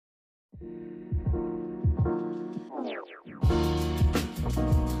Welcome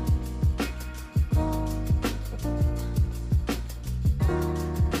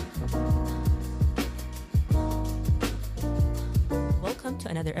to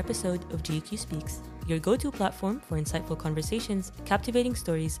another episode of Guq Speaks, your go-to platform for insightful conversations, captivating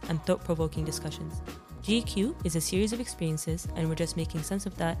stories, and thought-provoking discussions. Guq is a series of experiences, and we're just making sense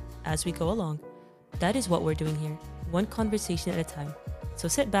of that as we go along. That is what we're doing here, one conversation at a time. So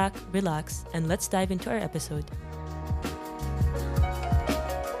sit back, relax, and let's dive into our episode.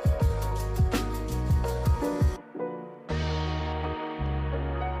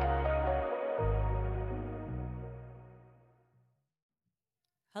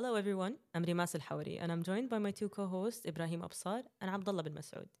 Hello everyone, I'm Rimas Al-Hawari, and I'm joined by my two co-hosts, Ibrahim Absar and Abdullah bin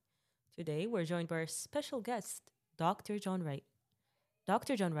Masood. Today, we're joined by our special guest, Dr. John Wright.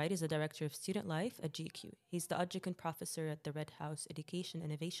 Dr. John Wright is the Director of Student Life at Guq. He's the Adjunct Professor at the Red House Education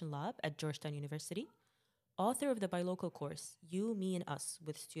Innovation Lab at Georgetown University, author of the bilocal course, You, Me, and Us,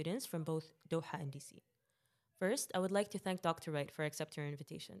 with students from both Doha and DC. First, I would like to thank Dr. Wright for accepting our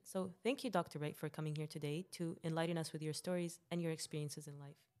invitation. So thank you, Dr. Wright, for coming here today to enlighten us with your stories and your experiences in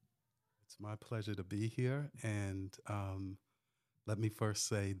life. It's my pleasure to be here. And let me first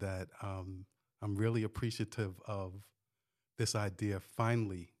say that I'm really appreciative of this idea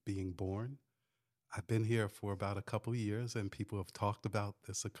finally being born. I've been here for about a couple of years, and people have talked about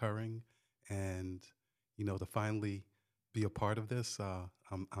this occurring. And, to finally be a part of this,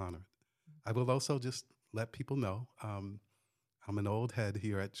 I'm honored. I will also just let people know I'm an old head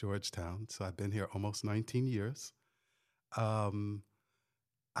here at Georgetown, so I've been here almost 19 years.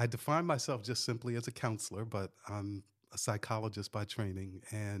 I define myself just simply as a counselor, but I'm a psychologist by training,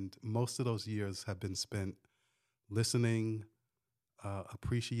 and most of those years have been spent listening,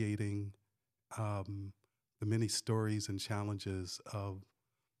 appreciating the many stories and challenges of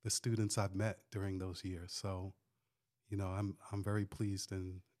the students I've met during those years. So, I'm very pleased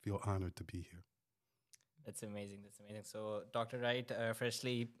and feel honored to be here. That's amazing. So, Dr. Wright,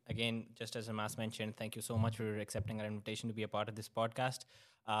 firstly, again, just as Amas mentioned, thank you so much for accepting our invitation to be a part of this podcast.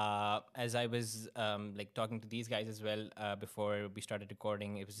 As I was talking to these guys as well before we started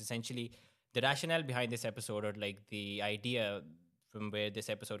recording, it was essentially the rationale behind this episode, or the idea from where this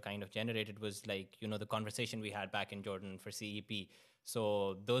episode kind of generated was the conversation we had back in Jordan for CEP.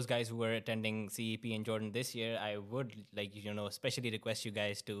 So those guys who were attending CEP in Jordan this year, I would especially request you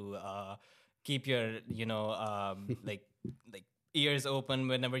guys to keep your ears open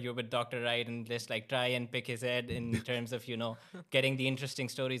whenever you're with Dr. Wright, and just try and pick his head in terms of getting the interesting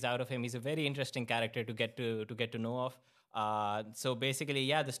stories out of him. He's a very interesting character to get to know of. So basically,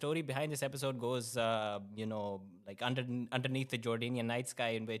 the story behind this episode goes underneath the Jordanian night sky,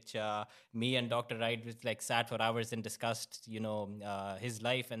 in which me and Dr. Wright sat for hours and discussed his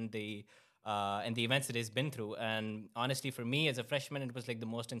life and the events that he's been through. And honestly, for me as a freshman, it was the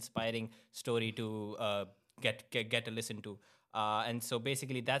most inspiring story to get to listen to. And so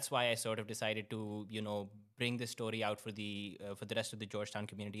basically, that's why I sort of decided to bring this story out for the rest of the Georgetown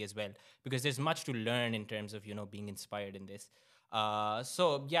community as well, because there's much to learn in terms of being inspired in this.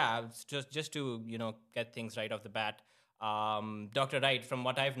 So just to get things right off the bat, Dr. Wright, from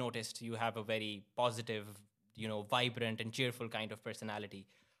what I've noticed, you have a very positive, vibrant and cheerful kind of personality.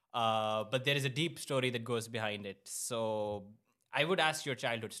 But there is a deep story that goes behind it. So I would ask your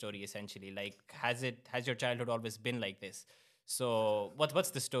childhood story, essentially. Has your childhood always been like this? So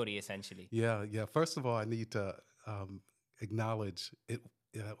what's the story, essentially? Yeah. First of all, I need to acknowledge it.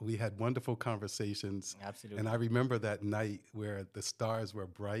 We had wonderful conversations. Absolutely. And I remember that night where the stars were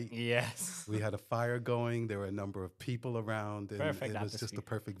bright. Yes. We had a fire going. There were a number of people around. And perfect it was atmosphere. just a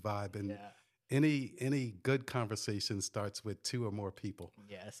perfect vibe. And any good conversation starts with two or more people.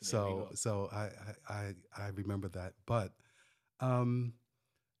 Yes. So I remember that. But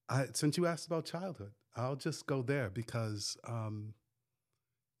since you asked about childhood, I'll just go there because,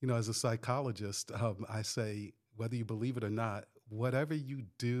 as a psychologist, I say, whether you believe it or not, whatever you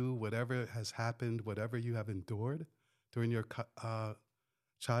do, whatever has happened, whatever you have endured during your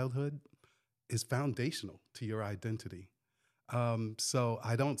childhood is foundational to your identity. So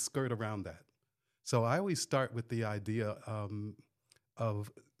I don't skirt around that. So I always start with the idea of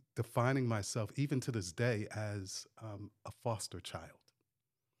defining myself, even to this day, as a foster child.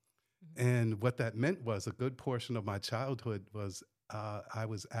 And what that meant was a good portion of my childhood was I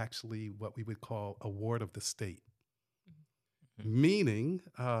was actually what we would call a ward of the state, meaning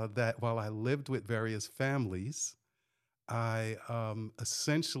that while I lived with various families, I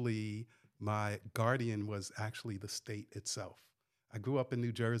essentially, my guardian was actually the state itself. I grew up in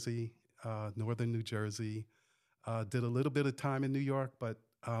New Jersey, northern New Jersey, did a little bit of time in New York, but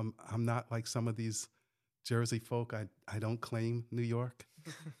I'm not like some of these Jersey folk. I don't claim New York,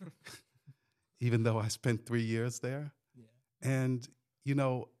 even though I spent 3 years there. Yeah. And,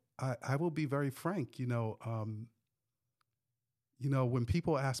 I will be very frank, when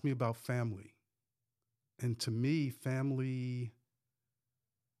people ask me about family, and to me, family,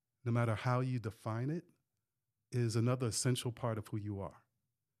 no matter how you define it, is another essential part of who you are.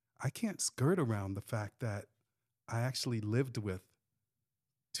 I can't skirt around the fact that I actually lived with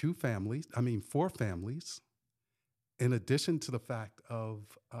four families, in addition to the fact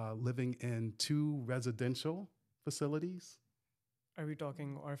of living in 2 residential facilities. Are we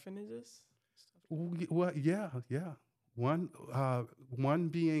talking orphanages? Well, yeah. One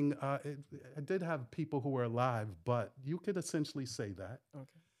being, I did have people who were alive, but you could essentially say that.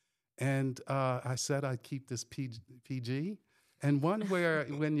 Okay. And I said I'd keep this PG. And one where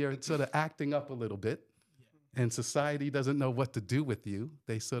when you're sort of acting up a little bit, and society doesn't know what to do with you,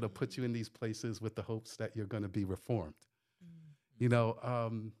 they sort of put you in these places with the hopes that you're going to be reformed.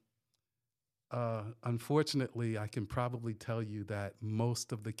 Unfortunately, I can probably tell you that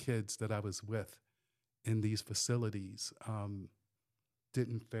most of the kids that I was with in these facilities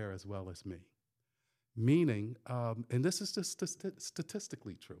didn't fare as well as me. Meaning, and this is just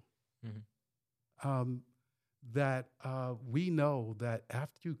statistically true, that we know that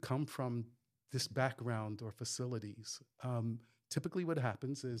after you come from this background or facilities, typically what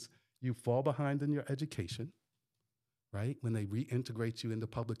happens is you fall behind in your education, right? When they reintegrate you into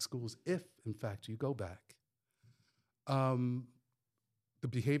public schools, if in fact you go back. The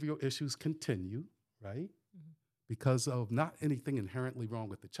behavioral issues continue, right? Because of not anything inherently wrong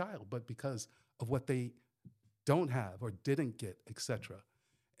with the child, but because of what they don't have or didn't get, etc.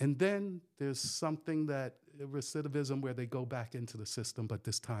 And then there's something that recidivism where they go back into the system, but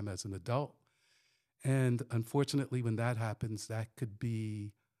this time as an adult. And unfortunately, when that happens, that could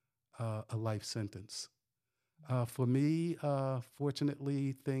be a life sentence. For me,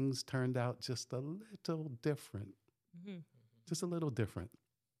 fortunately, things turned out just a little different. Just a little different.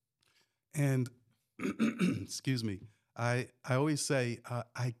 And, excuse me, I always say,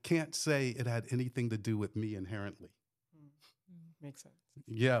 I can't say it had anything to do with me inherently. Makes sense.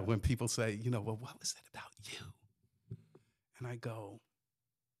 Yeah, when people say, well, what was it about you? And I go,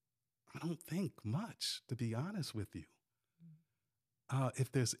 I don't think much, to be honest with you.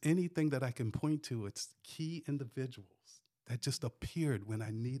 If there's anything that I can point to, it's key individuals that just appeared when I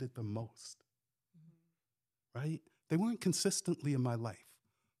needed the most, right? They weren't consistently in my life,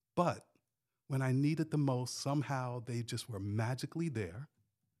 but when I needed the most, somehow they just were magically there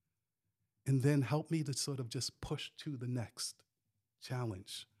and then helped me to sort of just push to the next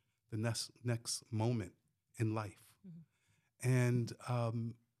challenge, the next moment in life. And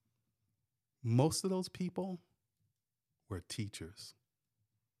most of those people were teachers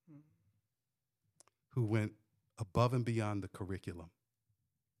who went above and beyond the curriculum.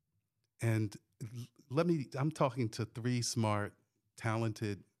 And I'm talking to 3 smart,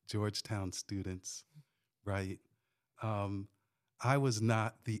 talented Georgetown students, right? I was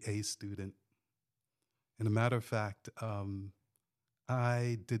not the A student. And a matter of fact,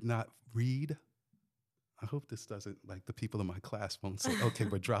 I did not read. I hope this doesn't, like the people in my class won't say, okay,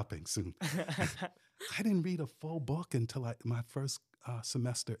 we're dropping soon. I didn't read a full book until my first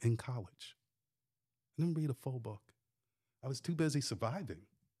semester in college. I didn't read a full book. I was too busy surviving.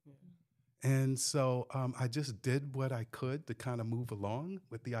 And so I just did what I could to kind of move along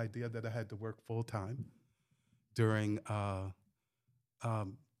with the idea that I had to work full time during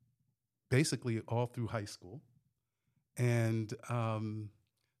basically all through high school. And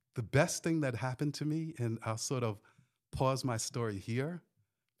the best thing that happened to me, and I'll sort of pause my story here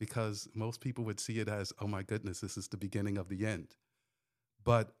because most people would see it as, oh my goodness, this is the beginning of the end.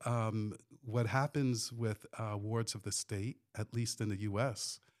 But what happens with wards of the state, at least in the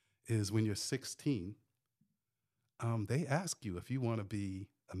US, is when you're 16, they ask you if you want to be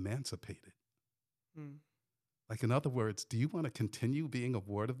emancipated. Like, in other words, do you want to continue being a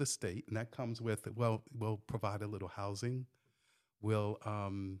ward of the state? And that comes with, well, we'll provide a little housing. We'll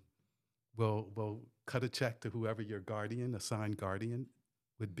cut a check to whoever your assigned guardian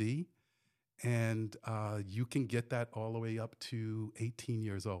would be. And you can get that all the way up to 18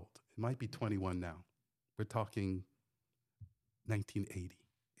 years old. It might be 21 now. We're talking 1980,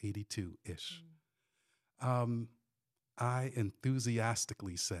 82-ish. I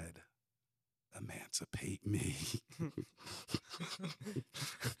enthusiastically said, emancipate me.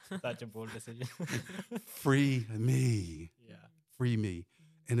 Such a bold decision. Free me. Yeah. Free me.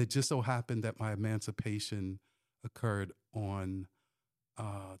 And it just so happened that my emancipation occurred on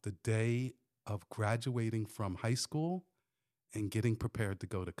the day of graduating from high school and getting prepared to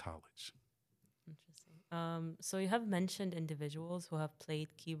go to college. Interesting. So you have mentioned individuals who have played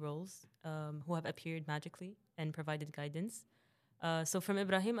key roles, who have appeared magically and provided guidance. So from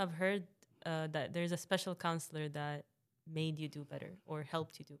Ibrahim, I've heard that there's a special counselor that made you do better or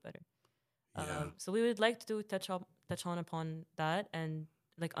helped you do better. Yeah. So we would like to touch on upon that and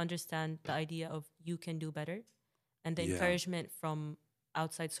like understand the idea of you can do better and the Yeah. encouragement from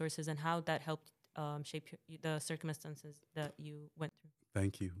outside sources and how that helped shape the circumstances that you went through.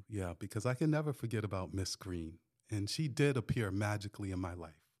 Thank you. Yeah, because I can never forget about Miss Green, and she did appear magically in my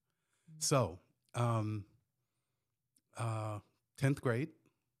life. So, um, 10th grade,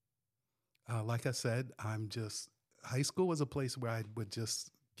 like I said, high school was a place where I would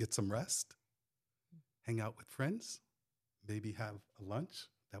just get some rest, hang out with friends, maybe have a lunch.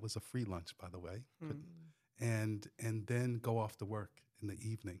 That was a free lunch, by the way. And then go off to work in the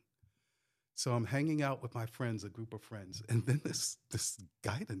evening. So I'm hanging out with my friends, a group of friends, and then this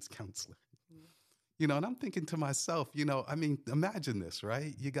guidance counselor, and I'm thinking to myself, I mean, imagine this,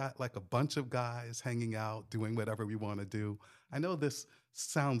 right? You got like a bunch of guys hanging out, doing whatever we want to do. I know this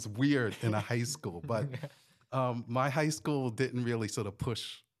sounds weird in a high school, but my high school didn't really sort of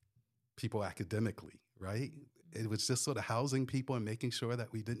push people academically, right? It was just sort of housing people and making sure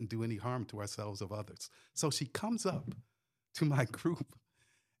that we didn't do any harm to ourselves or others. So she comes up to my group,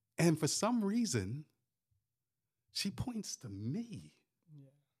 and for some reason, she points to me,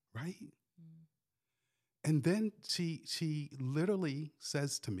 right? And then she literally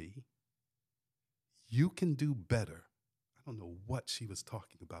says to me, "You can do better." I don't know what she was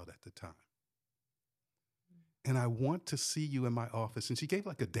talking about at the time. And I want to see you in my office. And she gave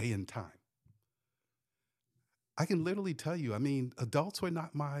like a day and time. I can literally tell you, I mean, adults were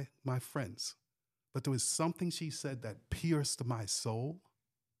not my friends, but there was something she said that pierced my soul.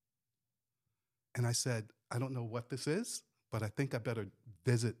 And I said, I don't know what this is, but I think I better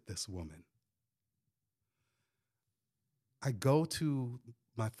visit this woman. I go to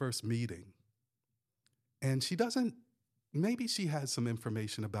my first meeting, and she doesn't, maybe she has some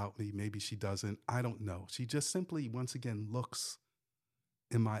information about me, maybe she doesn't, I don't know. She just simply, once again, looks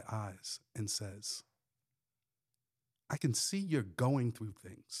in my eyes and says, I can see you're going through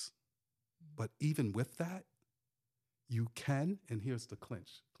things, but even with that, you can, and here's the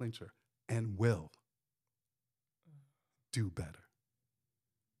clincher, and will do better.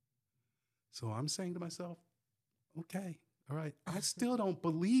 So I'm saying to myself, okay, all right, I still don't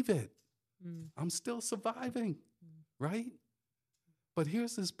believe it. I'm still surviving, right? But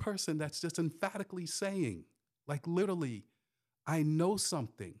here's this person that's just emphatically saying, like literally, I know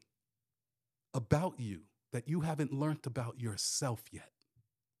something about you that you haven't learned about yourself yet.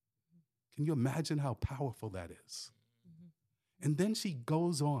 Can you imagine how powerful that is? And then she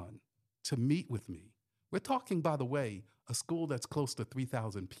goes on to meet with me. We're talking, by the way, a school that's close to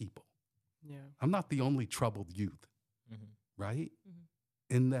 3,000 people. Yeah. I'm not the only troubled youth, right?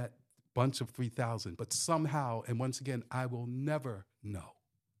 In that bunch of 3,000. But somehow, and once again, I will never know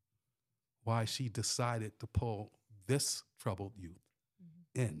why she decided to pull this troubled youth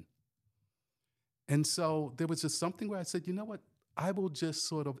in. And so there was just something where I said, you know what? I will just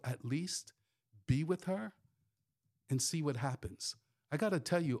sort of at least be with her and see what happens. I got to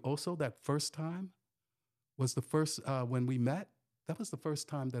tell you also, that first time was the first, when we met, that was the first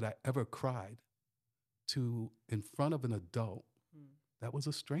time that I ever cried in front of an adult that was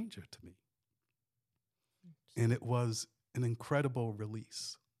a stranger to me. And it was an incredible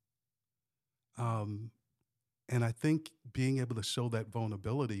release. And I think being able to show that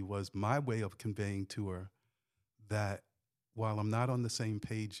vulnerability was my way of conveying to her that while I'm not on the same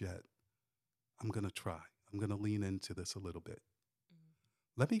page yet, I'm going to try. I'm going to lean into this a little bit.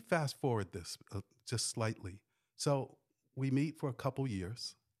 Let me fast forward this just slightly. So we meet for a couple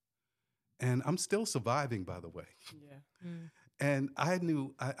years, and I'm still surviving, by the way. Yeah. And I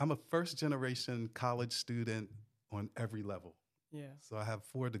knew I'm a first generation college student on every level. Yeah. So I have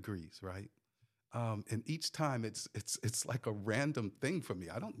 4 degrees, right? And each time it's like a random thing for me.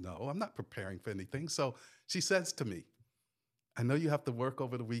 I don't know. I'm not preparing for anything. So she says to me, I know you have to work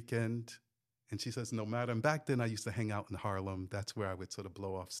over the weekend. And she says, no matter. And back then I used to hang out in Harlem. That's where I would sort of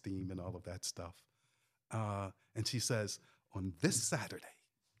blow off steam and all of that stuff. And she says, on this Saturday,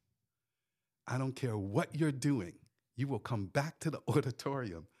 I don't care what you're doing, you will come back to the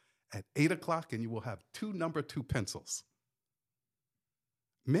auditorium at 8:00 and you will have 2 number 2 pencils.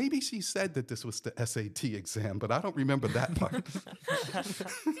 Maybe she said that this was the SAT exam, but I don't remember that part.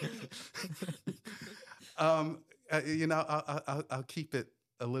 I'll keep it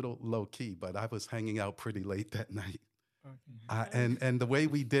a little low key, but I was hanging out pretty late that night. Okay. And the way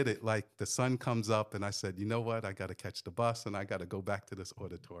we did it, like the sun comes up and I said, you know what? I got to catch the bus and I got to go back to this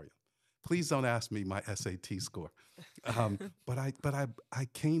auditorium. Please don't ask me my SAT score. But I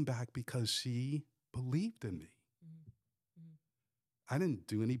came back because she believed in me. Mhm. I didn't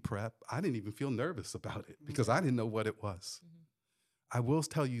do any prep. I didn't even feel nervous about it because I didn't know what it was. Mhm. I will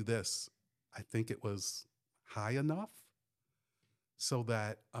tell you this. I think it was high enough so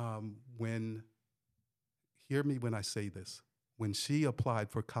that hear me when I say this, when she applied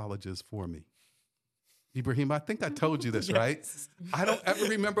for colleges for me, Ibrahim, I think I told you this, right? Yes. I don't ever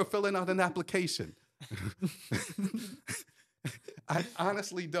remember filling out an application. I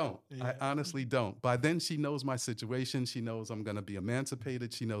honestly don't. I honestly don't. By then, she knows my situation. She knows I'm going to be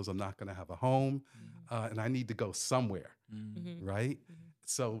emancipated. She knows I'm not going to have a home, and I need to go somewhere, Mhm. right?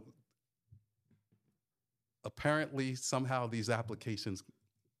 So apparently, somehow these applications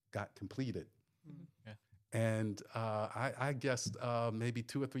got completed. Yeah. And I guess maybe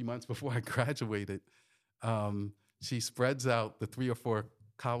 2 or 3 months before I graduated, she spreads out the 3 or 4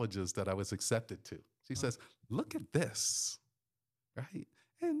 colleges that I was accepted to. She says, "Look at this," right?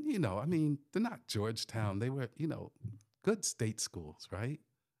 And, I mean, they're not Georgetown. They were, good state schools, right?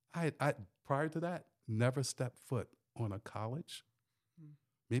 I prior to that, never stepped foot on a college.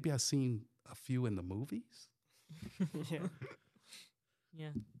 Maybe I've seen a few in the movies. Yeah.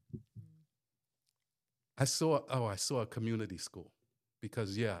 Yeah. I saw a community school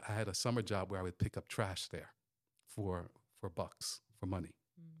because I had a summer job where I would pick up trash there for bucks, for money.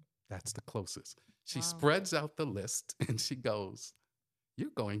 That's the closest. She Wow. spreads out the list and she goes,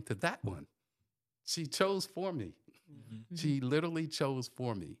 "You're going to that one." She chose for me. She literally chose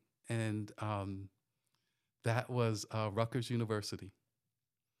for me. And that was Rutgers University.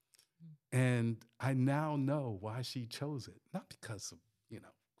 And I now know why she chose it. Not because of,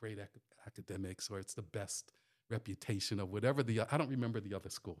 great academics or it's the best reputation or whatever I don't remember the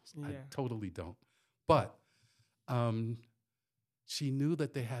other schools. I Yeah. totally don't. But she knew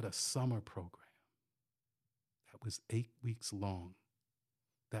that they had a summer program that was 8 weeks long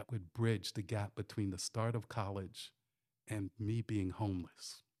that would bridge the gap between the start of college and me being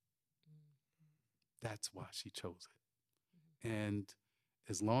homeless. That's why she chose it. And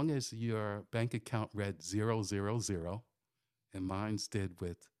as long as your bank account read 000, and mine's did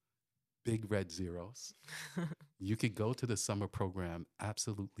with big red zeros, you could go to the summer program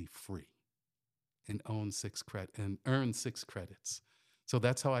absolutely free and earn 6 credits. So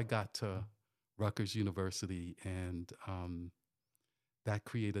that's how I got to Rutgers University, and that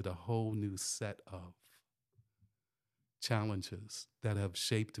created a whole new set of challenges that have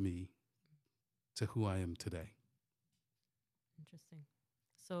shaped me to who I am today. Interesting.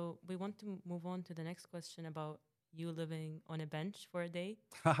 So we want to move on to the next question about you living on a bench for a day.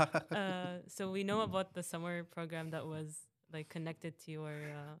 So we know about the summer program that was like connected to your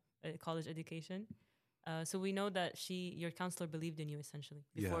college education. So we know that your counselor believed in you essentially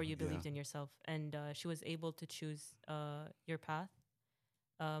before you believed in yourself, and she was able to choose your path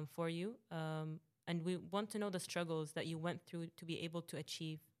for you. And we want to know the struggles that you went through to be able to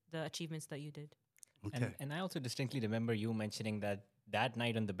achieve the achievements that you did. Okay. And I also distinctly remember you mentioning that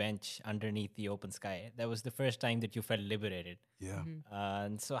night on the bench underneath the open sky, that was the first time that you felt liberated. Yeah.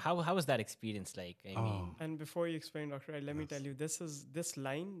 And so how was that experience like? I mean, And before you explain, Dr. Wright, let me tell you, this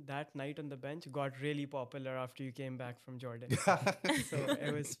line, "that night on the bench," got really popular after you came back from Jordan. So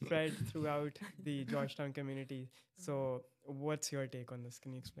it was spread throughout the Georgetown community. So what's your take on this?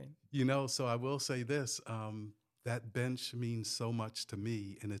 Can you explain? So I will say this, that bench means so much to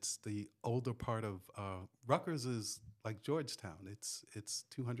me, and it's the older part of, Rutgers is like Georgetown. It's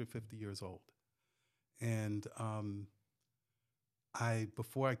 250 years old. And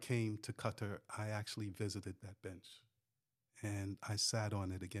before I came to Qatar, I actually visited that bench, and I sat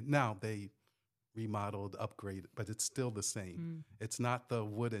on it again. Now they remodeled, upgraded, but it's still the same. It's not the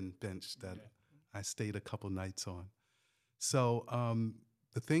wooden bench that I stayed a couple nights on. So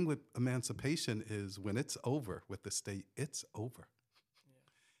the thing with emancipation is when it's over with the state, it's over.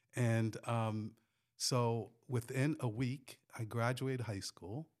 And so within a week, I graduate high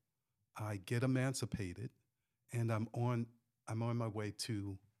school, I get emancipated, and I'm on my way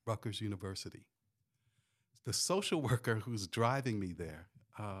to Rutgers University. The social worker who's driving me there,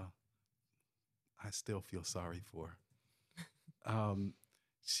 I still feel sorry for her.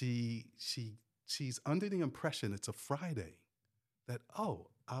 She's under the impression it's a Friday, that,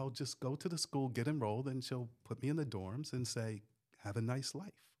 I'll just go to the school, get enrolled, and she'll put me in the dorms and say, "Have a nice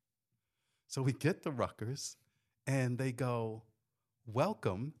life." So we get to Rutgers, and they go,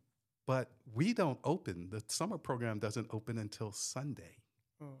 "Welcome, but we don't open. The summer program doesn't open until Sunday."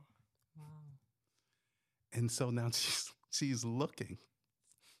 Oh, Wow. And so now she's looking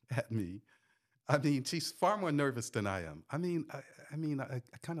at me. I mean, she's far more nervous than I am. I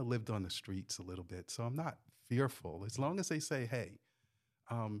kind of lived on the streets a little bit, so I'm not fearful. As long as they say, hey,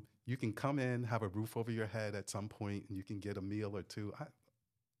 you can come in, have a roof over your head at some point, and you can get a meal or two,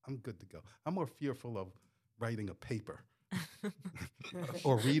 I'm good to go. I'm more fearful of writing a paper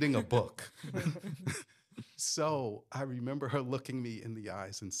or reading a book. So I remember her looking me in the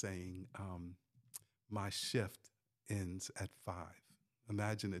eyes and saying, my shift ends at 5.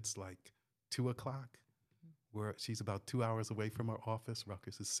 Imagine it's like 2:00, where she's about 2 hours away from her office.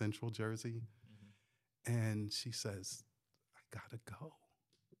 Rutgers is Central Jersey. And she says, I gotta go.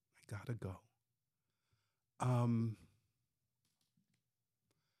 I gotta go.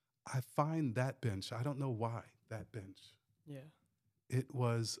 I find that bench, I don't know why, that bench. Yeah. It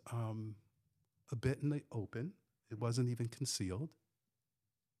was a bit in the open. It wasn't even concealed.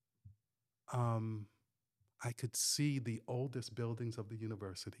 I could see the oldest buildings of the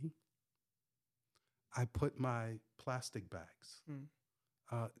university. I put my plastic bags.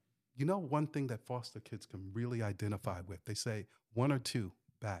 You know, one thing that foster kids can really identify with, they say 1 or 2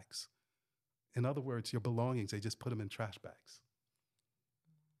 bags. In other words, your belongings, they just put them in trash bags.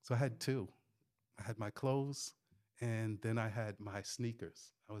 So I had 2. I had my clothes, and then I had my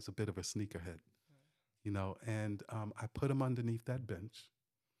sneakers. I was a bit of a sneakerhead, you know, and I put them underneath that bench.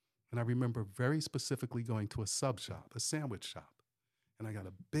 And I remember very specifically going to a sub shop, a sandwich shop, and I got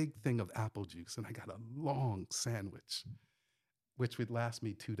a big thing of apple juice, and I got a long sandwich, which would last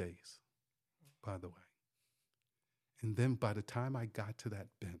me 2 days, by the way. And then by the time I got to that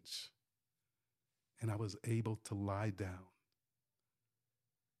bench and I was able to lie down,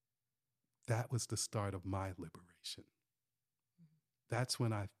 that was the start of my liberation. That's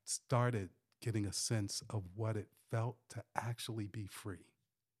when I started getting a sense of what it felt to actually be free.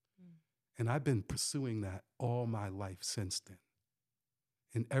 And I've been pursuing that all my life since then,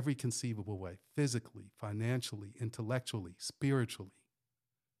 in every conceivable way, physically, financially, intellectually, spiritually.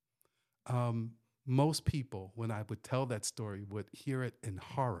 Most people, when I would tell that story, would hear it in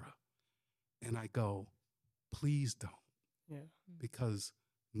horror. And I go, please don't. Yeah. Because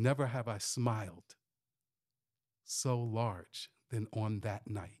never have I smiled so large than on that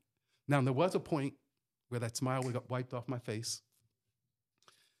night. Now, there was a point where that smile got wiped off my face.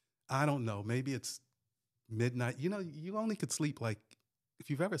 I don't know, maybe it's midnight. You know, you only could sleep like, if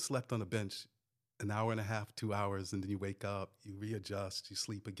you've ever slept on a bench an hour and a half, 2 hours, and then you wake up, you readjust, you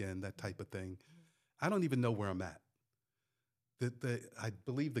sleep again, that type of thing. I don't even know where I'm at. I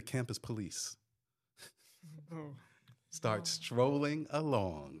believe the campus police start strolling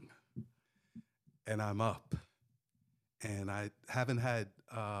along, and I'm up. And I haven't had,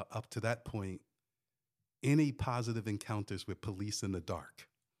 up to that point, any positive encounters with police in the dark.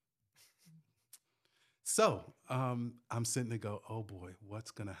 So I'm sitting there go, oh boy,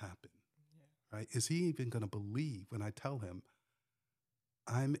 what's going to happen? Right? Is he even going to believe when I tell him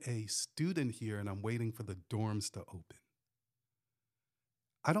I'm a student here and I'm waiting for the dorms to open?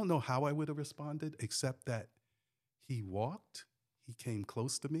 I don't know how I would have responded, except that he came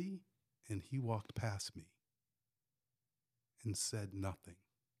close to me, and he walked past me and said nothing.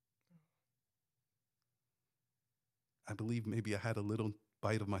 I believe maybe I had a little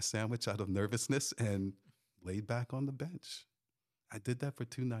bite of my sandwich out of nervousness and laid back on the bench. I did that for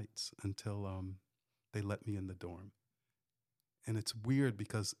 2 nights until they let me in the dorm. And it's weird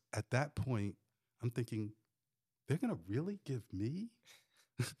because at that point, I'm thinking, they're going to really give me?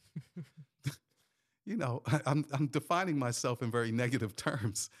 You know, I'm defining myself in very negative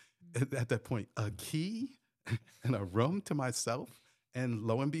terms at that point. A key and a room to myself. And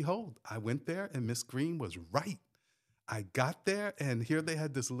lo and behold, I went there and Miss Green was right. I got there, and here they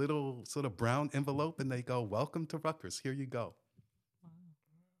had this little sort of brown envelope, and they go, welcome to Rutgers. Here you go.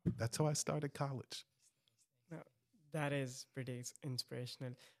 Wow. That's how I started college. Now, that is pretty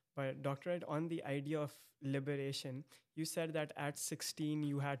inspirational. But Dr. Wright, on the idea of liberation, you said that at 16,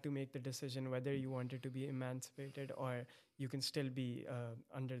 you had to make the decision whether you wanted to be emancipated or you can still be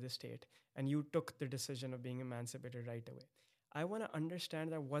under the state. And you took the decision of being emancipated right away. I want to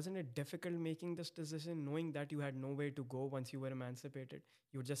understand that, wasn't it difficult making this decision, knowing that you had nowhere to go once you were emancipated?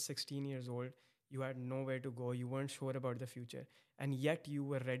 You were just 16 years old. You had nowhere to go. You weren't sure about the future. And yet you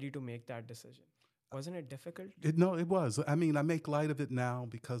were ready to make that decision. Wasn't it difficult? No, it was. I mean, I make light of it now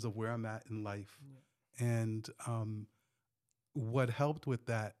because of where I'm at in life. Yeah. And what helped with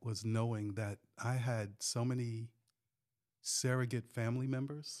that was knowing that I had so many surrogate family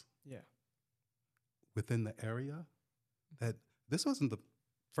members within the area that this wasn't the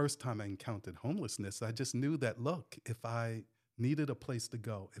first time I encountered homelessness. I just knew that, look, if I needed a place to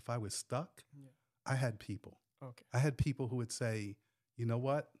go, if I was stuck, I had people. Okay. I had people who would say, you know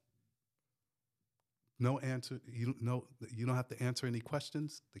what? No answer. You don't have to answer any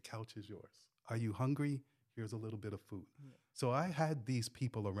questions. The couch is yours. Are you hungry? Here's a little bit of food. Yeah. So I had these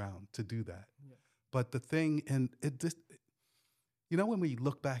people around to do that. Yeah. But the thing, and it just, when we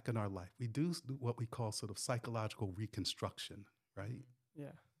look back in our life, we do what we call sort of psychological reconstruction, right?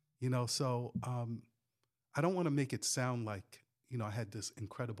 Yeah. So I don't want to make it sound like, I had this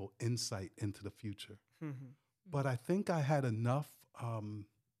incredible insight into the future. Mhm. But I think I had enough,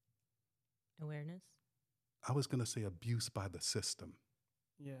 Awareness. I was going to say abuse by the system.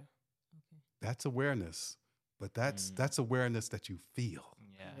 Yeah. Okay. That's awareness, but that's awareness that you feel,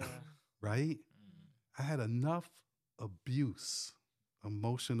 Yeah. right? I had enough abuse,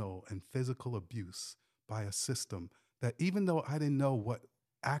 emotional and physical abuse by a system that even though I didn't know what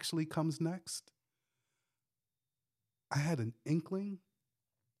actually comes next, I had an inkling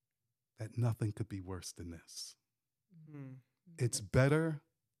that nothing could be worse than this. Mm. It's better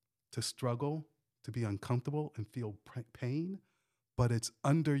to struggle, to be uncomfortable and feel pain, but it's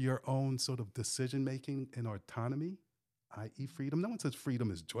under your own sort of decision making and autonomy, i.e., freedom. No one says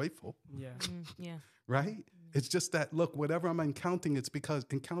freedom is joyful, Yeah. Yeah. right? It's just that, look, whatever I'm encountering, it's because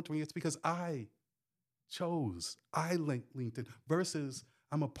I chose, I leaned in, versus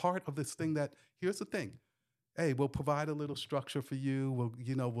I'm a part of this thing that, here's the thing. Hey, we'll provide a little structure for you.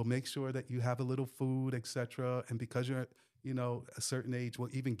 We'll make sure that you have a little food, etc. And because you're, a certain age, we'll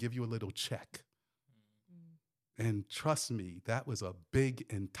even give you a little check. And trust me, that was a big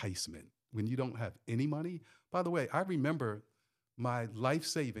enticement when you don't have any money. By the way, I remember my life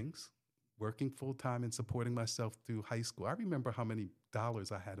savings, working full time and supporting myself through high school. I remember how many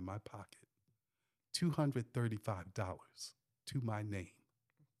dollars I had in my pocket. $235 to my name,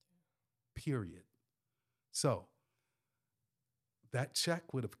 period. So that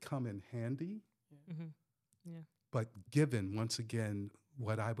check would have come in handy, Mm-hmm. Yeah. but given, once again,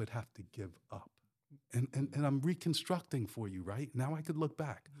 what I would have to give up. And I'm reconstructing for you, right? Now I could look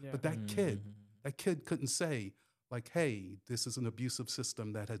back. Yeah. But that kid couldn't say, like, hey, this is an abusive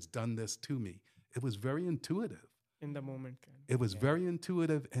system that has done this to me. It was very intuitive. In the moment. Kind of. It was very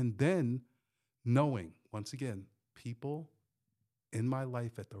intuitive. And then knowing, once again, people in my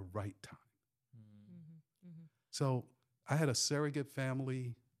life at the right time. Mm-hmm. Mm-hmm. So I had a surrogate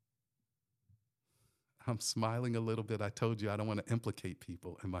family. I'm smiling a little bit. I told you I don't want to implicate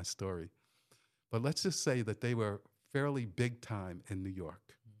people in my story. But let's just say that they were fairly big time in New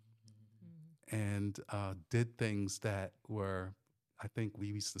York and did things that were, I think we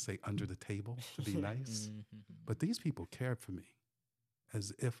used to say, under the table to be nice. But these people cared for me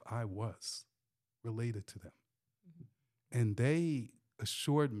as if I was related to them. And they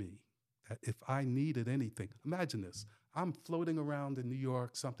assured me that if I needed anything, imagine this, I'm floating around in New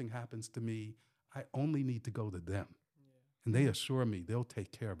York, something happens to me, I only need to go to them. And they assure me they'll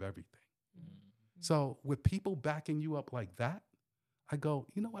take care of everything. So with people backing you up like that, I go,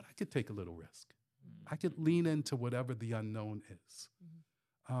 you know what? I could take a little risk. I could lean into whatever the unknown is.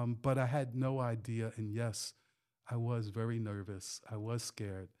 But I had no idea. And yes, I was very nervous. I was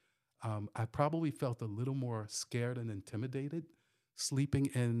scared. I probably felt a little more scared and intimidated sleeping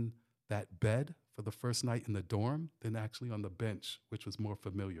in that bed for the first night in the dorm than actually on the bench, which was more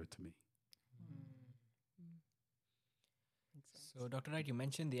familiar to me. So, Dr. Wright, you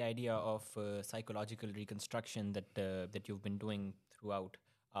mentioned the idea of psychological reconstruction that you've been doing throughout.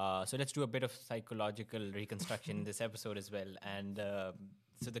 So let's do a bit of psychological reconstruction in this episode as well. And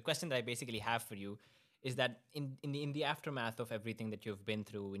so the question that I basically have for you is that in the aftermath of everything that you've been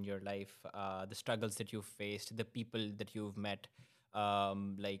through in your life, the struggles that you've faced, the people that you've met,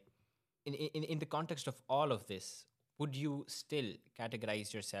 like in the context of all of this, would you still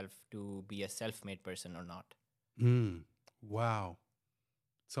categorize yourself to be a self-made person or not? Wow.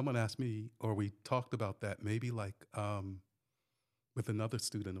 Someone asked me, or we talked about that maybe like with another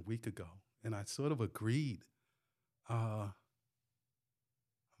student a week ago. And I sort of agreed. I'm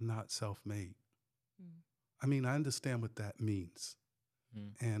not self-made. I mean, I understand what that means.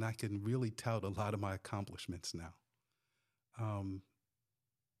 And I can really tout a lot of my accomplishments now.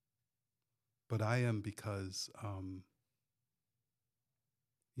 But I am because,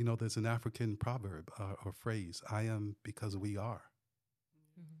 there's an African proverb or phrase, I am because we are.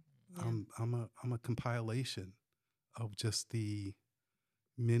 I'm a compilation of just the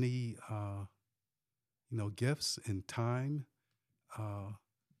many, gifts and time,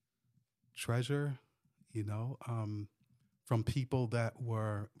 treasure, from people that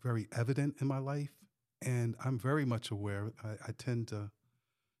were very evident in my life. And I'm very much aware, I tend to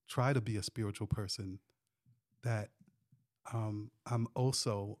try to be a spiritual person, that I'm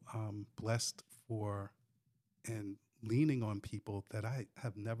also blessed for and leaning on people that I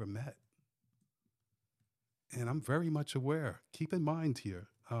have never met. And I'm very much aware. Keep in mind here,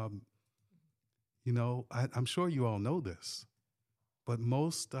 I'm sure you all know this, but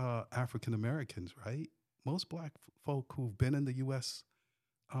most African Americans, right? Most black folk who've been in the U.S.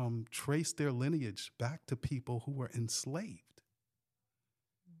 Trace their lineage back to people who were enslaved.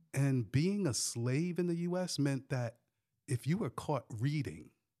 And being a slave in the U.S. meant that if you were caught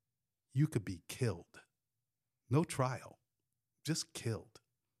reading, you could be killed. No trial, just killed.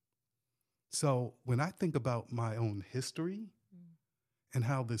 So when I think about my own history and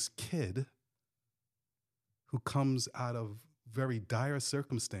how this kid who comes out of very dire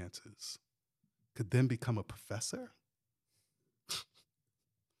circumstances could then become a professor,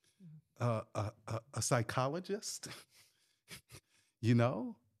 a psychologist,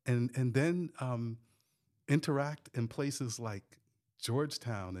 and then interact in places like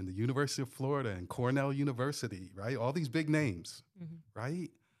Georgetown and the University of Florida and Cornell University, right? All these big names, right?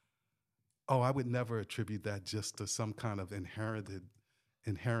 Oh, I would never attribute that just to some kind of inherent,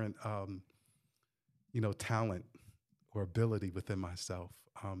 talent or ability within myself.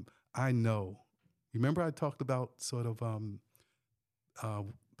 I know. Remember, I talked about sort of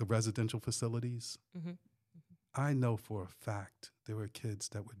the residential facilities. I know for a fact there were kids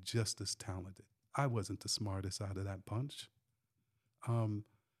that were just as talented. I wasn't the smartest out of that bunch.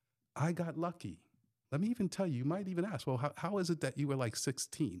 I got lucky. Let me even tell you, you might even ask, well, how is it that you were like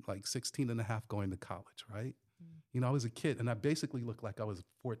 16 and a half going to college, right? I was a kid and I basically looked like I was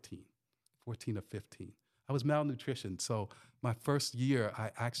 14 or 15. I was malnutrition. So my first year,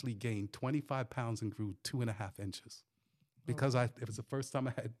 I actually gained 25 pounds and grew 2.5 inches because it was the first time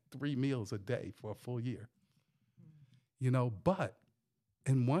I had 3 meals a day for a full year. But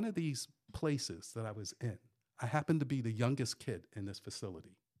in one of these places that I was in, I happened to be the youngest kid in this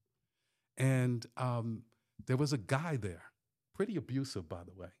facility. And there was a guy there, pretty abusive, by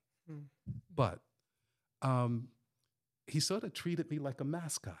the way. But he sort of treated me like a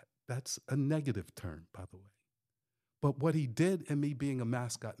mascot. That's a negative term, by the way. But what he did in me being a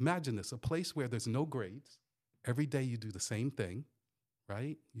mascot, imagine this, a place where there's no grades. Every day you do the same thing,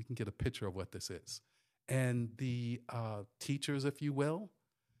 right? You can get a picture of what this is. And the teachers, if you will,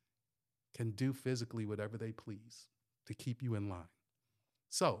 can do physically whatever they please to keep you in line.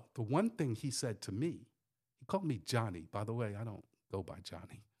 So the one thing he said to me, he called me Johnny. By the way, I don't go by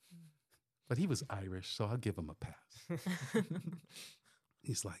Johnny. But he was Irish, so I'll give him a pass.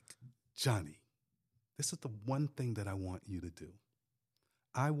 He's like, Johnny, this is the one thing that I want you to do.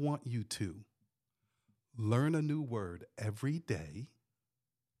 I want you to learn a new word every day,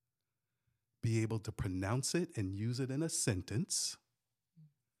 be able to pronounce it and use it in a sentence.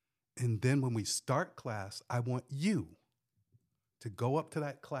 And then when we start class, I want you to go up to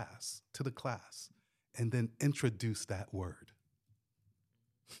the class, and then introduce that word.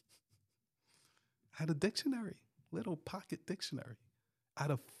 I had a dictionary, little pocket dictionary.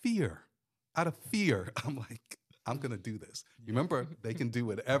 Out of fear, I'm like, I'm going to do this. Remember, they can do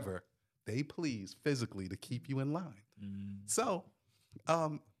whatever they please physically to keep you in line. So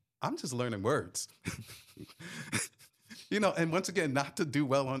I'm just learning words. And once again, not to do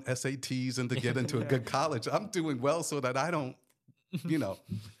well on SATs and to get into a good college. I'm doing well so that I don't,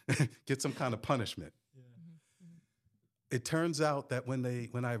 get some kind of punishment. It turns out that when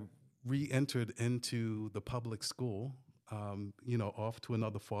I re-entered into the public school, off to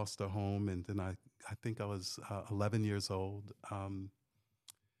another foster home, and then I think I was 11 years old.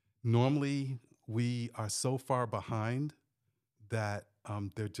 Normally, we are so far behind that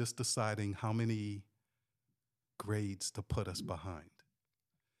they're just deciding how many grades to put us behind.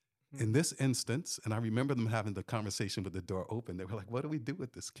 In this instance, and I remember them having the conversation with the door open, they were like, what do we do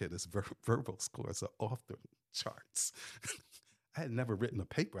with this kid? His verbal scores are off the charts. I had never written a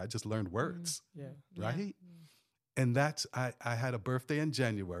paper. I just learned words, right? And that's, I had a birthday in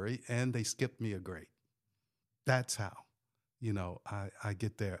January and they skipped me a grade. That's how, I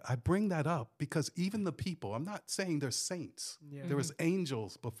get there. I bring that up because even the people, I'm not saying they're saints. There was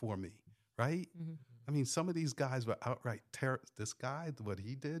angels before me, right? I mean, some of these guys were outright this guy, what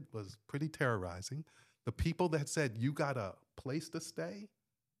he did was pretty terrorizing. The people that said, you got a place to stay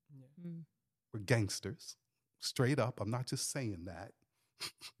were gangsters, straight up. I'm not just saying that.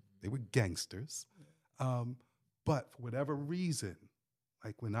 They were gangsters. But for whatever reason,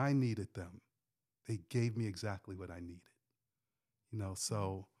 like when I needed them, they gave me exactly what I needed.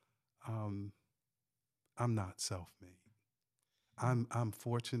 So I'm not self-made. I'm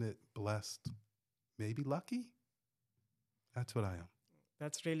fortunate, blessed, maybe lucky. That's what I am.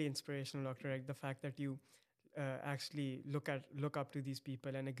 That's really inspirational, Dr. Egg. The fact that you actually look up to these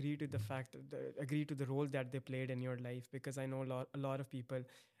people and agree to the role that they played in your life. Because I know a lot of people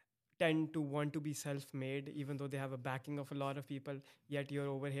tend to want to be self-made, even though they have a backing of a lot of people, yet you're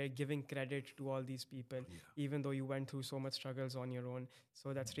over here giving credit to all these people, even though you went through so much struggles on your own.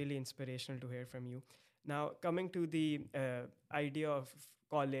 So that's really inspirational to hear from you. Now, coming to the idea of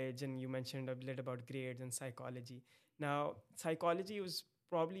college, and you mentioned a bit about grades and psychology. Now, psychology was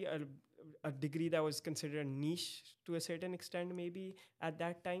probably a degree that was considered niche to a certain extent, maybe at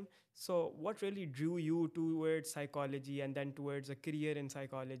that time. So, what really drew you towards psychology and then towards a career in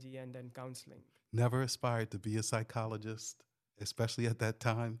psychology and then counseling? Never aspired to be a psychologist, especially at that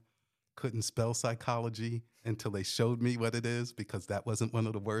time. Couldn't spell psychology until they showed me what it is, because that wasn't one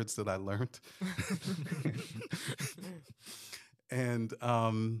of the words that I learned. And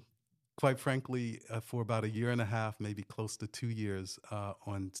quite frankly, for about a year and a half, maybe close to 2 years,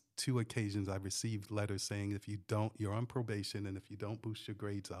 on 2 occasions, I received letters saying, if you don't, you're on probation, and if you don't boost your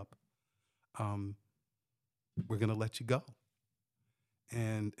grades up, we're going to let you go.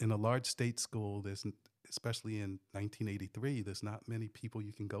 And in a large state school, especially in 1983, there's not many people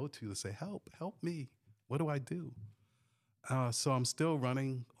you can go to say, help me. What do I do? So I'm still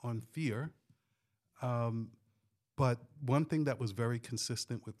running on fear. But one thing that was very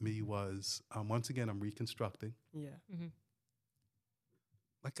consistent with me was, once again, I'm reconstructing. Yeah. Mm-hmm.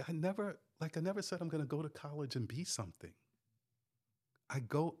 I never said I'm going to go to college and be something.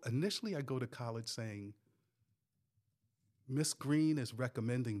 Initially I go to college saying, Miss Green is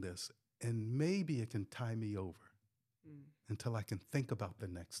recommending this, and maybe it can tie me over until I can think about the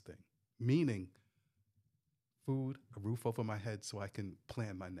next thing. Meaning, food, a roof over my head so I can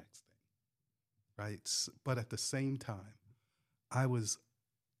plan my next thing, right? But at the same time, I was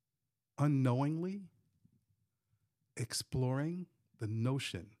unknowingly exploring the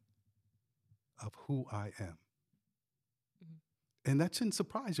notion of who I am. And that shouldn't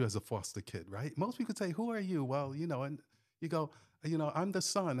surprise you as a foster kid, right? Most people say, who are you? Well, and you go, I'm the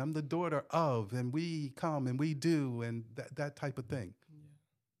son, I'm the daughter of, and we come and we do, and that type of thing.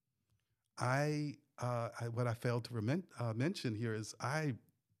 Yeah. What I failed to mention here is I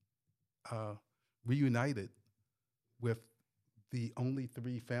reunited with the only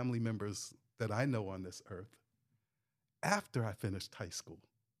 3 family members that I know on this earth after I finished high school.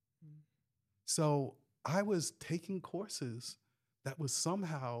 So I was taking courses that was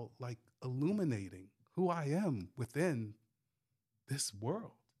somehow like illuminating who I am within this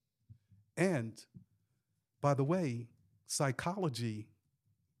world. And by the way, psychology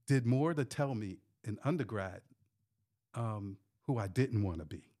did more to tell me in undergrad who I didn't want to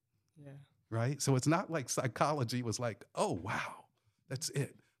be. Yeah. Right? So it's not like psychology was like, oh, wow, that's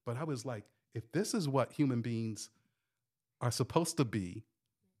it. But I was like, if this is what human beings are supposed to be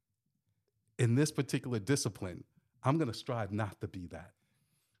in this particular discipline, I'm going to strive not to be that.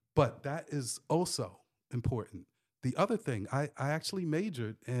 But that is also important. The other thing, I actually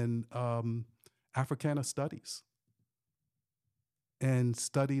majored in Africana studies and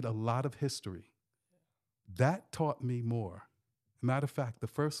studied a lot of history. That taught me more. Matter of fact, the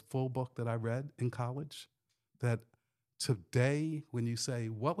first full book that I read in college, that today, when you say,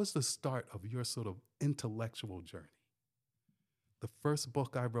 what was the start of your sort of intellectual journey? The first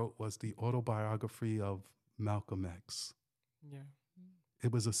book I wrote was the autobiography of Malcolm X. Yeah.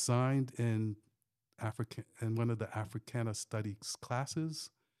 It was assigned in one of the Africana studies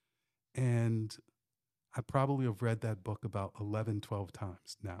classes, and I probably have read that book about 11, 12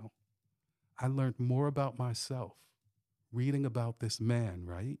 times now. I learned more about myself reading about this man,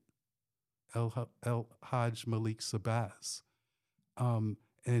 right? El Hajj Malik Sabaz.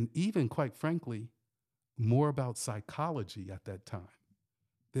 And even, quite frankly, more about psychology at that time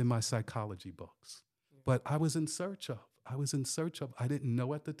than my psychology books. But I was in search of, I didn't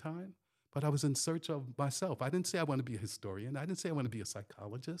know at the time, but I was in search of myself. I didn't say I want to be a historian. I didn't say I want to be a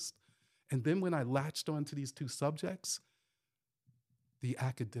psychologist. And then when I latched onto these 2 subjects, the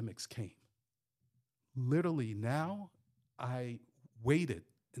academics came. Literally now, I waited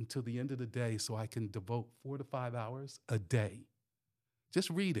until the end of the day so I can devote 4 to 5 hours a day just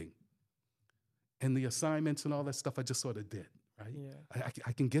reading. And the assignments and all that stuff I just sort of did, right? Yeah.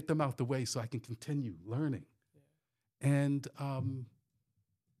 I can get them out the way so I can continue learning. Yeah. And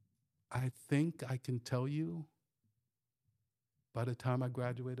I think I can tell you, by the time I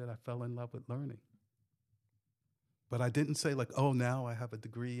graduated, I fell in love with learning. But I didn't say like, oh, now I have a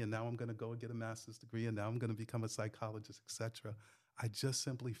degree and now I'm going to go and get a master's degree and now I'm going to become a psychologist, etc. I just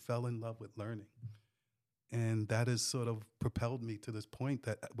simply fell in love with learning. And that has sort of propelled me to this point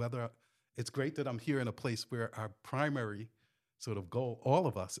that it's great that I'm here in a place where our primary sort of goal, all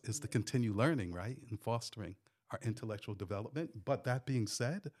of us, is to continue learning, right? And fostering our intellectual development. But that being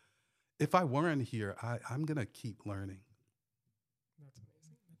said, if I weren't here, I'm going to keep learning. That's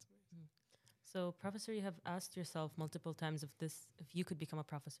amazing. That's amazing. So, professor, you have asked yourself multiple times if you could become a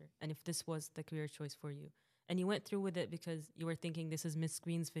professor, and if this was the career choice for you, and you went through with it because you were thinking this is Miss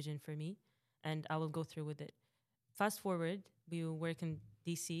Green's vision for me, and I will go through with it. Fast forward, you work in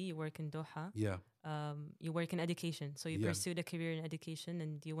DC, you work in Doha, Yeah. you work in education. So you Yeah. pursued a career in education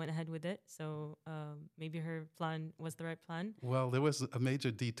and you went ahead with it. So maybe her plan was the right plan. Well, there was a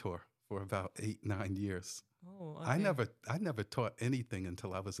major detour for about 8-9 years. Oh, I okay. never taught anything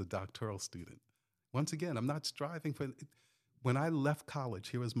until I was a doctoral student. Once again, I'm not striving for. When I left college,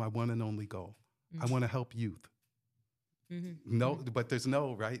 here was my one and only goal. I want to help youth. No, but there's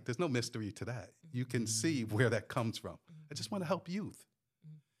no right. There's no mystery to that. You can see where that comes from. I just want to help youth.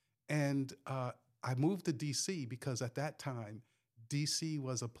 And I moved to DC because at that time, DC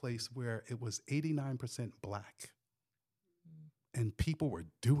was a place where it was 89% Black, and people were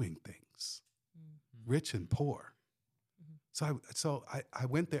doing things, rich and poor. So I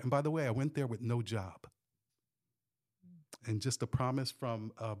went there, and by the way, I went there with no job, and just a promise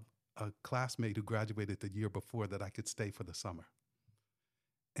from a classmate who graduated the year before that I could stay for the summer.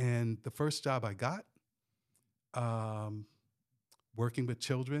 And the first job I got, working with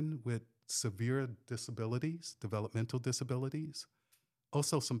children with severe disabilities, developmental disabilities,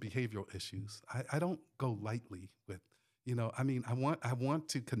 also some behavioral issues. I don't go lightly with, I want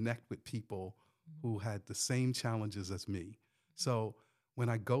to connect with people who had the same challenges as me. So when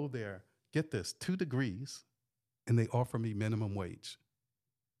I go there, get this, 2 degrees, and they offer me minimum wage.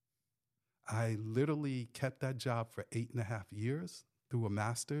 I literally kept that job for 8.5 years through a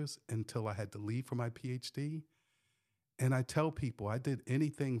master's until I had to leave for my PhD. And I tell people I did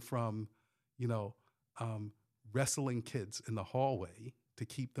anything from, wrestling kids in the hallway to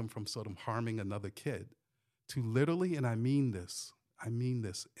keep them from sort of harming another kid, to literally, and I mean this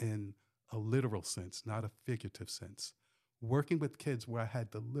in a literal sense, not a figurative sense, working with kids where I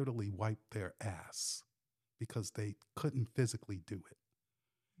had to literally wipe their ass because they couldn't physically do it.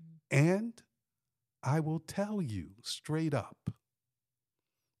 And I will tell you straight up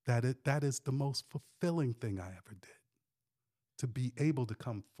that is the most fulfilling thing I ever did, to be able to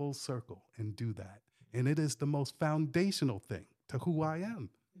come full circle and do that. And it is the most foundational thing to who I am.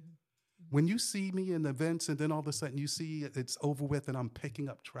 When you see me in events and then all of a sudden you see it's over with and I'm picking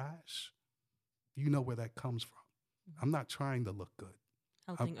up trash, you know where that comes from. I'm not trying to look good.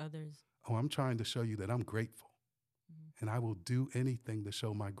 Helping others. I'm trying to show you that I'm grateful. And I will do anything to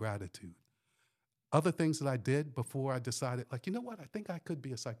show my gratitude. Other things that I did before I decided, like, you know what? I think I could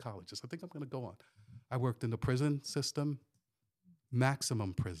be a psychologist. I think I'm going to go on. I worked in the prison system,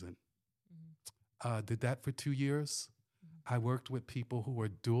 maximum prison. Did that for 2 years. I worked with people who were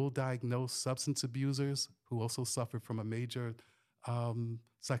dual diagnosed substance abusers who also suffered from a major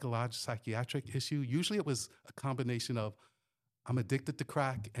psychiatric issue. Usually it was a combination of I'm addicted to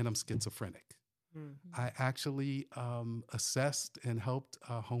crack and I'm schizophrenic. I actually assessed and helped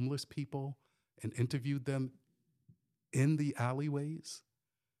homeless people and interviewed them in the alleyways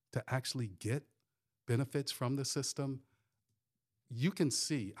to actually get benefits from the system. You can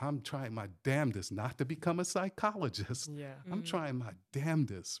see I'm trying my damnedest not to become a psychologist. Yeah. I'm trying my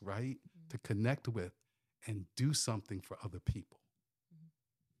damnedest, right, to connect with and do something for other people.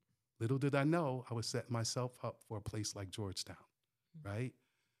 Little did I know I was setting myself up for a place like Georgetown, right?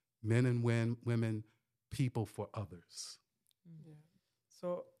 Men and women, people for others. Yeah.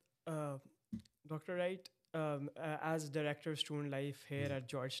 So, Dr. Wright, as Director of Student Life here at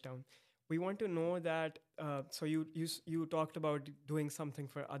Georgetown, we want to know that, so you talked about doing something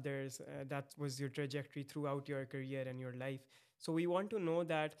for others. That was your trajectory throughout your career and your life. So we want to know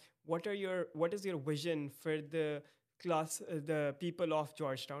that what is your vision for the class, the people of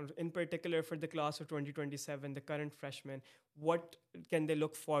Georgetown, in particular for the class of 2027, the current freshmen? What can they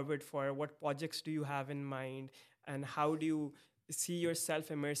look forward for? What projects do you have in mind? And how do you see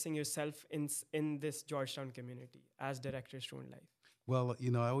yourself immersing yourself in this Georgetown community as Director of Student Life? Well,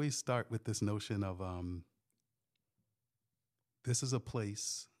 I always start with this notion of this is a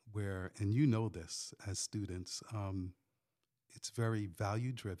place where, and you know this as students, it's very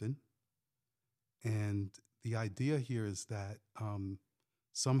value driven. And the idea here is that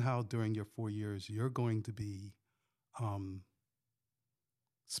somehow during your 4 years, you're going to be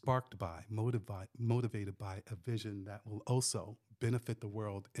sparked by, motivated by a vision that will also benefit the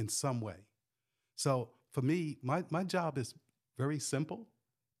world in some way. So for me, my job is very simple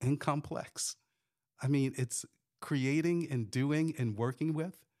and complex. I mean, it's creating and doing and working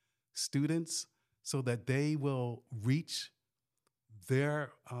with students so that they will reach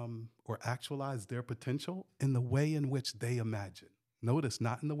their or actualize their potential in the way in which they imagine. Notice,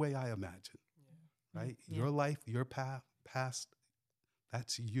 not in the way I imagine, right? Yeah. Your life, your past,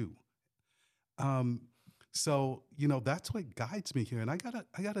 that's you. So, that's what guides me here. And I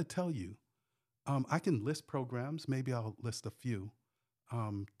gotta tell you, I can list programs. Maybe I'll list a few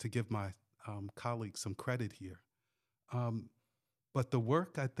to give my colleagues some credit here. But the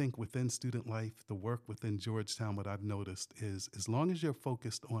work, I think, within student life, the work within Georgetown, what I've noticed is as long as you're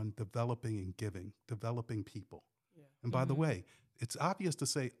focused on developing and giving, developing people. Yeah. And by the way, it's obvious to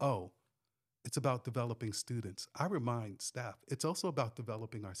say, oh, it's about developing students. I remind staff, it's also about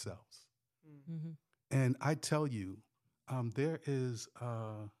developing ourselves. Mm-hmm. And I tell you, there is,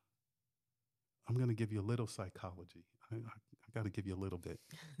 I'm going to give you a little psychology. I got to give you a little bit.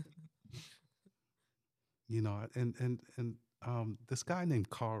 And this guy named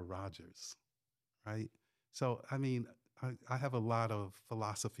Carl Rogers, right? So, I mean, I have a lot of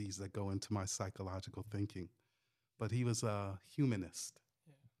philosophies that go into my psychological thinking, but he was a humanist.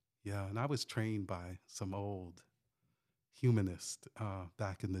 Yeah, and I was trained by some old humanist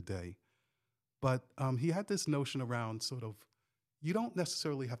back in the day. But he had this notion around sort of, you don't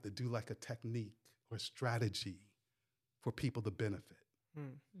necessarily have to do like a technique or strategy for people to benefit.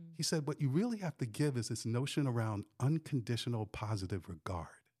 He said, what you really have to give is this notion around unconditional positive regard.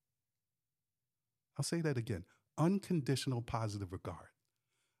 I'll say that again, unconditional positive regard.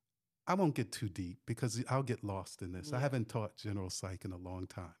 I won't get too deep because I'll get lost in this. Yeah. I haven't taught general psych in a long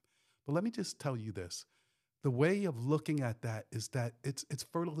time. But let me just tell you this. The way of looking at that is that it's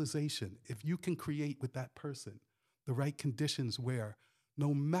fertilization. If you can create with that person the right conditions where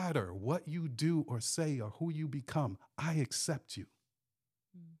no matter what you do or say or who you become, I accept you.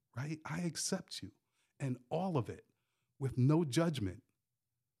 Right? I accept you and all of it with no judgment.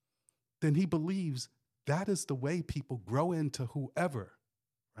 Then he believes that is the way people grow into whoever,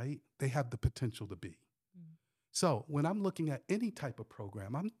 right, they have the potential to be. So when I'm looking at any type of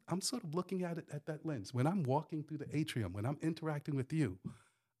program, I'm sort of looking at it at that lens. When I'm walking through the atrium, when I'm interacting with you,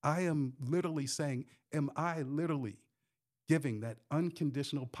 I am literally saying, am I literally giving that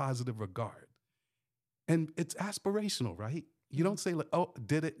unconditional positive regard? And it's aspirational, right? You don't say, like, oh,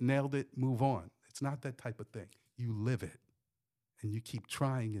 did it, nailed it, move on. It's not that type of thing. You live it, and you keep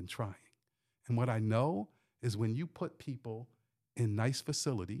trying and trying. And what I know is when you put people in nice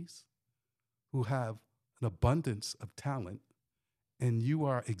facilities who have an abundance of talent, and you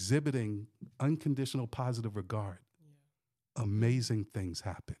are exhibiting unconditional positive regard, amazing things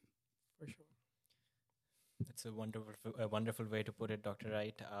happen. For sure. That's a wonderful way to put it, Dr.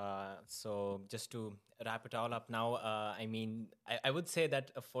 Wright. So just to wrap it all up now, I mean, I would say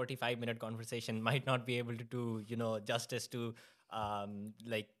that a 45-minute conversation might not be able to do, justice to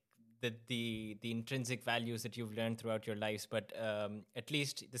like the intrinsic values that you've learned throughout your lives, but at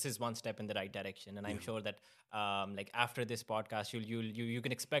least this is one step in the right direction. And I'm sure that like after this podcast, you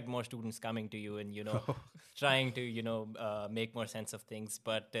can expect more students coming to you and trying to make more sense of things.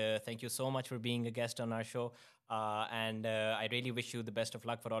 But thank you so much for being a guest on our show, and I really wish you the best of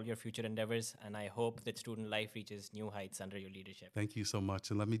luck for all your future endeavors. And I hope that student life reaches new heights under your leadership. Thank you so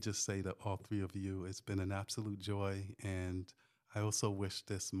much. And let me just say to all three of you, it's been an absolute joy, and I also wish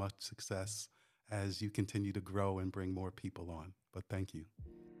this much success as you continue to grow and bring more people on. But thank you.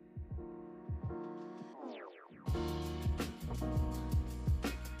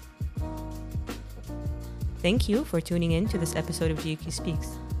 Thank you for tuning in to this episode of Guq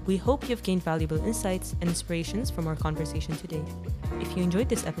Speaks. We hope you've gained valuable insights and inspirations from our conversation today. If you enjoyed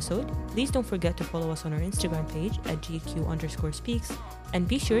this episode, please don't forget to follow us on our Instagram page at GQ_speaks, and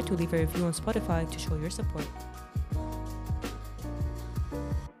be sure to leave a review on Spotify to show your support.